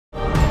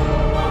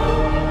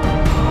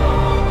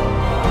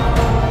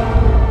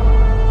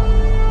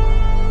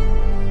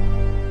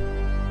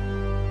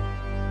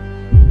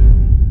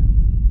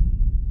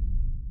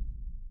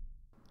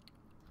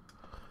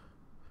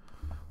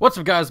What's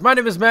up guys, my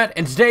name is Matt,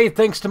 and today,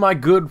 thanks to my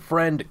good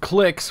friend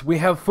Clicks, we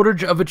have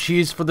footage of a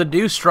cheese for the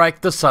new strike,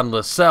 the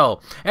Sunless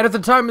cell. And at the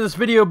time of this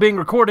video being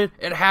recorded,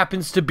 it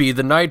happens to be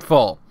the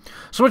nightfall.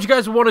 So what you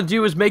guys want to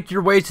do is make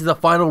your way to the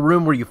final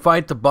room where you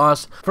fight the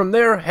boss. From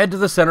there, head to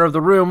the center of the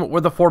room where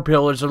the 4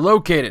 pillars are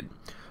located.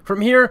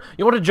 From here,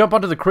 you want to jump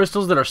onto the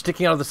crystals that are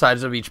sticking out of the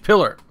sides of each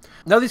pillar.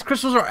 Now these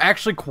crystals are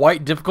actually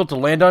quite difficult to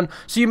land on,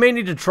 so you may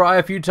need to try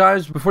a few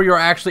times before you're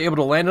actually able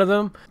to land on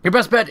them. Your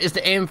best bet is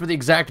to aim for the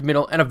exact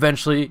middle and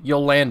eventually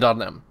you'll land on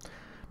them.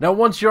 Now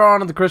once you're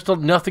on the crystal,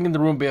 nothing in the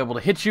room will be able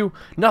to hit you,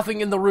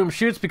 nothing in the room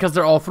shoots because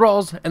they're all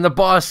thralls, and the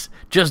boss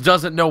just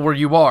doesn't know where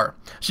you are.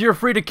 So you're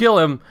free to kill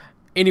him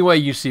any way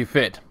you see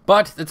fit.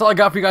 But that's all I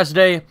got for you guys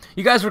today.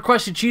 You guys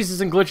requested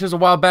cheeses and glitches a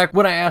while back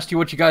when I asked you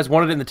what you guys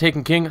wanted in the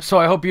Taken King, so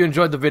I hope you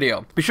enjoyed the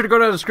video. Be sure to go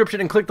to the description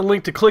and click the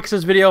link to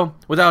Clicks' video.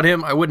 Without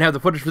him, I wouldn't have the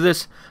footage for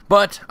this.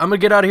 But I'm gonna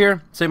get out of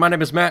here, say my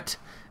name is Matt,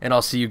 and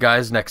I'll see you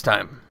guys next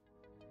time.